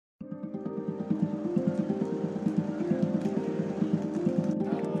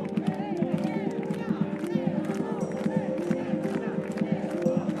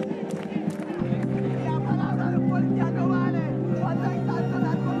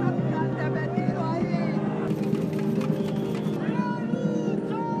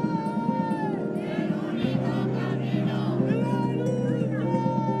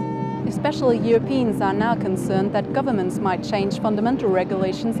Especially Europeans are now concerned that governments might change fundamental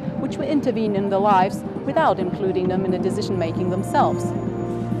regulations which will intervene in their lives without including them in the decision-making themselves.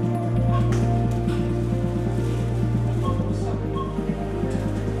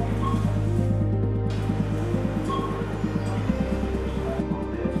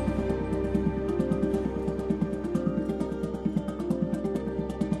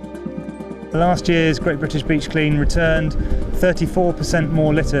 Last year's Great British Beach Clean returned 34%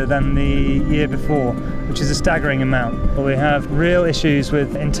 more litter than the year before, which is a staggering amount. But we have real issues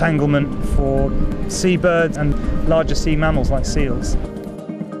with entanglement for seabirds and larger sea mammals like seals.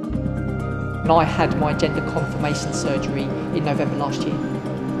 I had my gender confirmation surgery in November last year.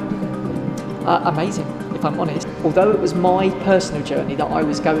 Amazing, if I'm honest. Although it was my personal journey that I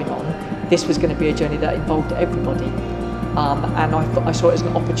was going on, this was going to be a journey that involved everybody. And I saw it as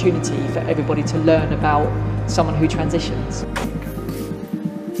an opportunity for everybody to learn about someone who transitions.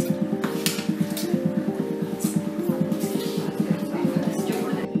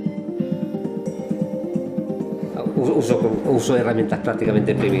 Uso herramientas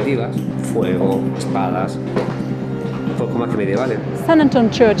prácticamente primitivas, fuego, espadas, poco más que medievales. San Anton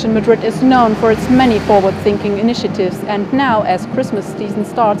Church in Madrid is known for its many forward-thinking initiatives, and now, as Christmas season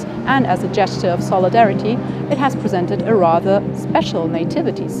starts and as a gesture of solidarity, it has presented a rather special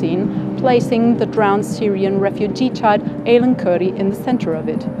nativity scene, placing the drowned Syrian refugee child Aylan Kurdi in the center of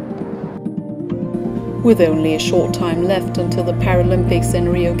it. With only a short time left until the Paralympics in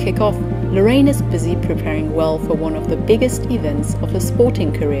Rio kick off, Lorraine is busy preparing well for one of the biggest events of her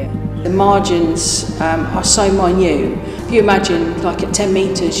sporting career. The margins are so minute. If you imagine, like at 10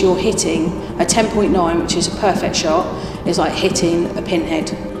 metres, you're hitting a 10.9, which is a perfect shot, is like hitting a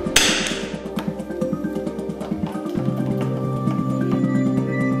pinhead.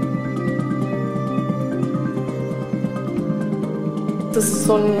 Das ist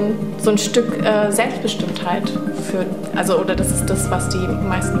so ein Stück Selbstbestimmtheit oder das ist das, was die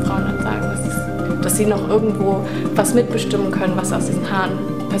meisten Frauen dann sagen, dass sie noch irgendwo was mitbestimmen können, was aus diesen Haaren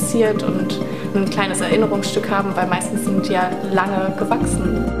passiert und ein kleines Erinnerungsstück haben, weil meistens sind die ja lange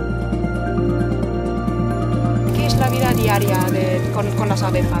gewachsen. ¿Qué es la vida diaria con las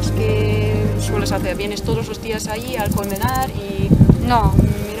abejas? ¿Qué sueles hacer? ¿Vienes todos los días allí al colmenar y no,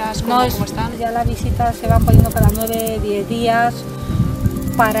 miras cómo están? Ya las visitas se van poniendo cada 9-10 días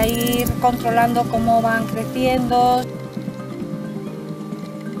para ir controlando cómo van creciendo.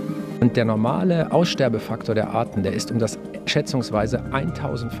 Und der normale Aussterbefaktor der Arten, der ist um das schätzungsweise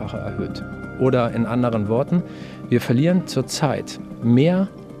 1000-fache erhöht. Oder in anderen Worten, wir verlieren zurzeit mehr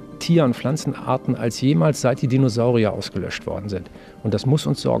Tier- und Pflanzenarten als jemals seit die Dinosaurier ausgelöscht worden sind. Und das muss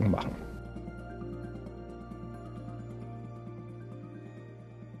uns Sorgen machen.